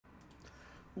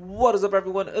What is up,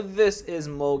 everyone? This is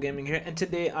Mo Gaming here, and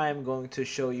today I am going to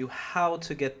show you how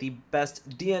to get the best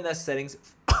DNS settings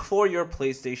for your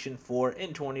PlayStation 4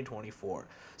 in 2024.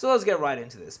 So let's get right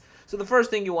into this. So the first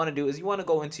thing you want to do is you want to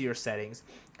go into your settings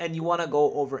and you want to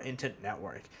go over into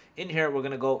network. In here, we're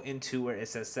going to go into where it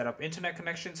says set up internet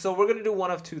connection. So we're going to do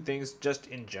one of two things just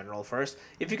in general first.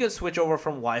 If you can switch over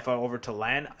from Wi-Fi over to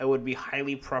LAN, it would be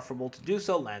highly preferable to do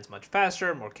so. LAN's much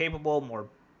faster, more capable,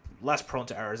 less prone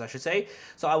to errors, I should say.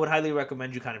 So I would highly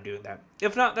recommend you kind of doing that.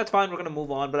 If not, that's fine. We're going to move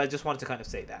on, but I just wanted to kind of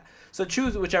say that. So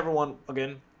choose whichever one,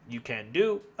 again, you can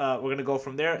do. We're going to go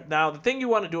from there. Now, the thing you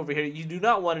want to do over here, you do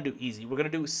not want to do easy. We're going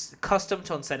to do custom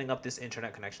tone setting up this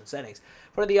internet connection settings.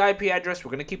 For the IP address, we're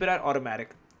going to keep it at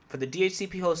automatic. For the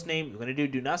DHCP host name, you're going to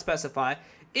do not specify.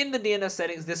 In the DNS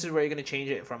settings, this is where you're going to change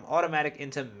it from automatic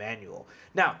into manual.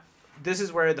 Now, this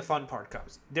is where the fun part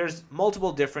comes. There's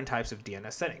multiple different types of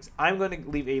DNS settings. I'm going to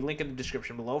leave a link in the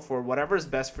description below for whatever is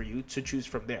best for you to choose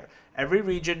from there. Every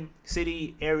region,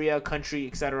 city, area, country,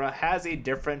 etc. has a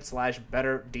different /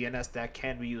 better DNS that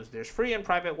can be used. There's free and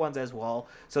private ones as well.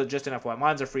 So just an FYI,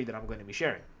 mine are free that I'm going to be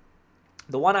sharing.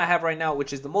 The one I have right now,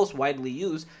 which is the most widely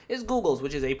used, is Google's,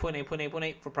 which is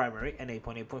 8.8.8.8 for primary and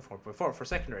 8.8.4.4 for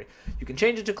secondary. You can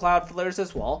change it to Cloudflare's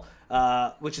as well,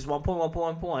 which is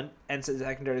 1.1.1.1, and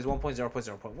secondary is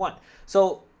 1.0.0.1.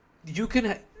 So you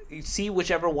can see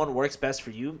whichever one works best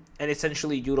for you and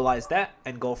essentially utilize that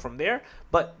and go from there.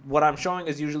 But what I'm showing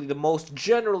is usually the most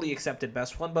generally accepted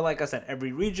best one. But like I said,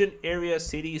 every region, area,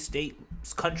 city, state,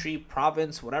 country,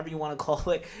 province, whatever you want to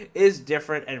call it, is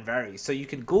different and varies. So you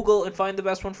can Google and find the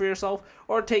best one for yourself,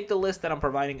 or take the list that I'm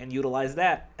providing and utilize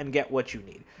that and get what you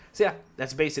need. So yeah,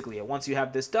 that's basically it. Once you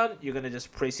have this done, you're going to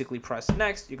just basically press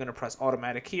next. You're going to press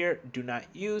automatic here, do not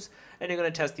use, and you're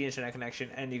going to test the internet connection,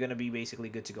 and you're going to be basically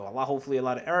good to go. Hopefully a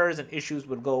lot of errors and issues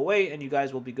will go away, and you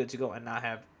guys will be good to go and not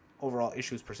have overall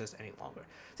issues persist any longer.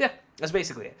 So yeah, that's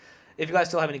basically it. If you guys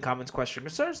still have any comments, questions, or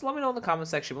concerns, let me know in the comment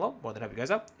section below. More than help you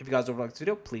guys out. If you guys overliked this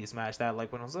video, please smash that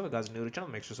like button. If you guys are new to the channel,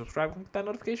 make sure to subscribe and click that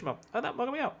notification bell. And that,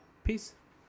 welcome me out. Peace.